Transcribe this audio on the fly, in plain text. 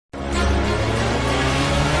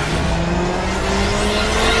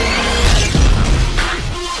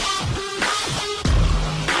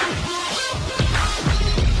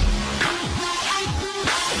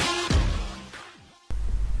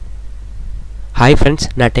Hi friends,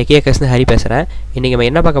 நான் Techkey Hari பேசுகிறேன். இன்றைக்கி நம்ம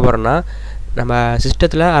என்ன பார்க்க போகிறோம்னா, நம்ம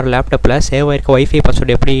சிஸ்டத்தில் ஒரு லேப்டாப்பில் சேவ் ஆகிருக்க வைஃபை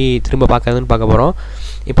பாஸ்வேர்டு எப்படி திரும்ப பார்க்குறதுன்னு பார்க்க போகிறோம்.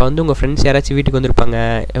 இப்போ வந்து உங்கள் ஃப்ரெண்ட்ஸ் யாராச்சும் வீட்டுக்கு வந்திருப்பாங்க,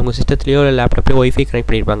 உங்கள் சிஸ்டத்துலேயோ இல்லை லேப்டாப்லேயோ வைஃபை கனெக்ட்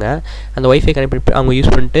பண்ணியிருப்பாங்க. அந்த வைஃபை கனெக்ட் பண்ணி அவங்க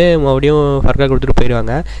யூஸ் பண்ணிட்டு மறுபடியும் ஃபர்காக கொடுத்துட்டு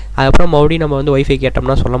போயிடுவாங்க. அதுக்கப்புறம் மறுபடியும் நம்ம வந்து வைஃபை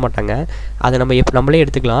கேட்டோம்னா சொல்ல மாட்டாங்க. அதை நம்மளே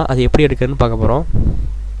எடுத்துக்கலாம். அது எப்படி எடுக்கிறதுன்னு பார்க்க போகிறோம்.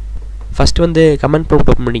 ஃபஸ்ட்டு வந்து கமெண்ட்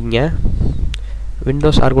ப்ராம்ப்ட் ஓப்பன் பண்ணிக்கங்க.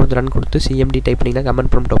 விண்டோஸ் ஆர் கொடுத்து ரன் கொடுத்து சிஎம்டி டைப் பண்ணிங்கன்னா கமெண்ட்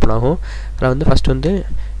ப்ராம்ப்ட் ஓப்பன் ஆகும். அதில் வந்து ஃபஸ்ட் வந்து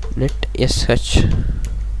net S H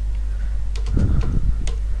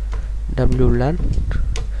wlan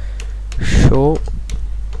show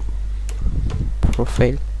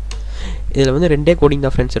profile. இதில் வந்து ரெண்டே கோடிங்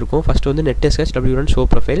தான் ஃப்ரெண்ட்ஸ் இருக்கும். ஃபஸ்ட்டு வந்து net S H wlan show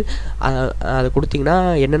profile. அதை கொடுத்திங்கன்னா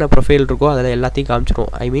என்னென்ன ப்ரொஃபைல் இருக்கோ அதில் எல்லாத்தையும்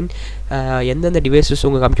காமிச்சிடும். ஐ மீன் எந்தெந்த டிவைசஸ்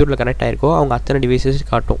உங்கள் கம்ப்யூட்டரில் கனெக்ட் ஆகிருக்கோ அவங்க அத்தனை டிவைசஸ்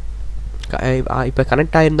காட்டும். இப்போ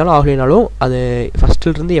கனெக்ட் ஆகிருந்தாலும் ஆகலைனாலும் அது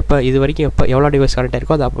ஃபஸ்ட்டிலிருந்து இது வரைக்கும் எவ்வளோ டிவைஸ் கனெக்ட்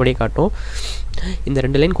ஆகிருக்கோ அது அப்படியே காட்டும். இந்த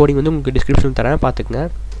 2 லைன் கோடிங் வந்து உங்களுக்கு டிஸ்கிரிப்ஷன் தரேன், பார்த்துக்குங்க.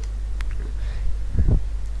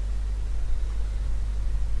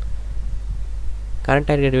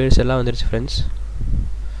 கனெக்ட் ஆகிருக்க டிவைஸ் எல்லாம் வந்துருச்சு ஃப்ரெண்ட்ஸ்.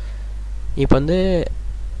 இப்போ வந்து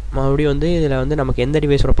மறுபடியும் வந்து இதில் வந்து நமக்கு எந்த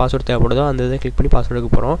டிவைஸோட பாஸ்வேர்டு தேவைப்படுதோ அந்த இதை கிளிக் பண்ணி பாஸ்வேர்டு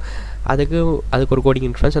எடுக்க போகிறோம். அதுக்கு ஒரு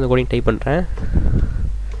கோடிங் ஃப்ரெண்ட்ஸ். அந்த கோடிங் டைப் பண்ணுறேன்.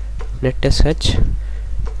 Net S H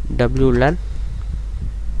wlan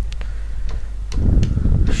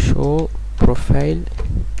show profile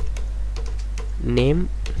name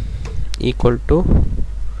equal to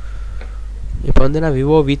இப்போ வந்து நான்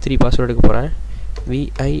vivo v3 பாஸ்வேர்டு எடுக்க போகிறேன்.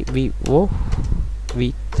 vivo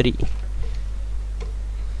v3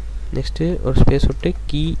 நெக்ஸ்ட்டு ஒரு ஸ்பேஸ் விட்டு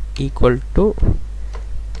key equal to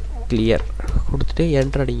clear கொடுத்துட்டு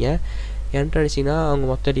என்டர் அடிங்க. என்டர் அடிச்சிங்கன்னா அவங்க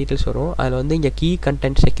மொத்த டீட்டெயில்ஸ் வரும். அதில் வந்து இங்கே கீ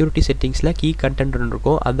கண்டென்ட் செக்யூரிட்டி செட்டிங்ஸில் கீ கண்டென்ட் ஒன்று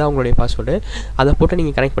இருக்கும். அதுதான் உங்களுடைய பாஸ்வேர்டு. அதை போட்டு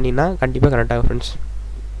நீங்கள் கனெக்ட் பண்ணிங்கன்னா கண்டிப்பாக கனெக்ட் ஆகும் ஃப்ரெண்ட்ஸ்.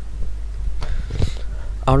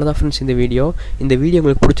 அவ்வளோதான் ஃப்ரெண்ட்ஸ் இந்த வீடியோ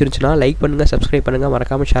உங்களுக்கு பிடிச்சிருந்துச்சுன்னா லைக் பண்ணுங்கள், சப்ஸ்கிரைப் பண்ணுங்கள்,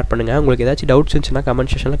 மறக்காமல் ஷேர் பண்ணுங்கள். உங்களுக்கு ஏதாச்சும் டவுட்ஸ் இருந்துச்சுன்னா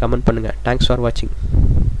கமெண்ட் செக்ஷனில் கமெண்ட் பண்ணுங்கள். தேங்க்ஸ் ஃபார் வாட்சிங்.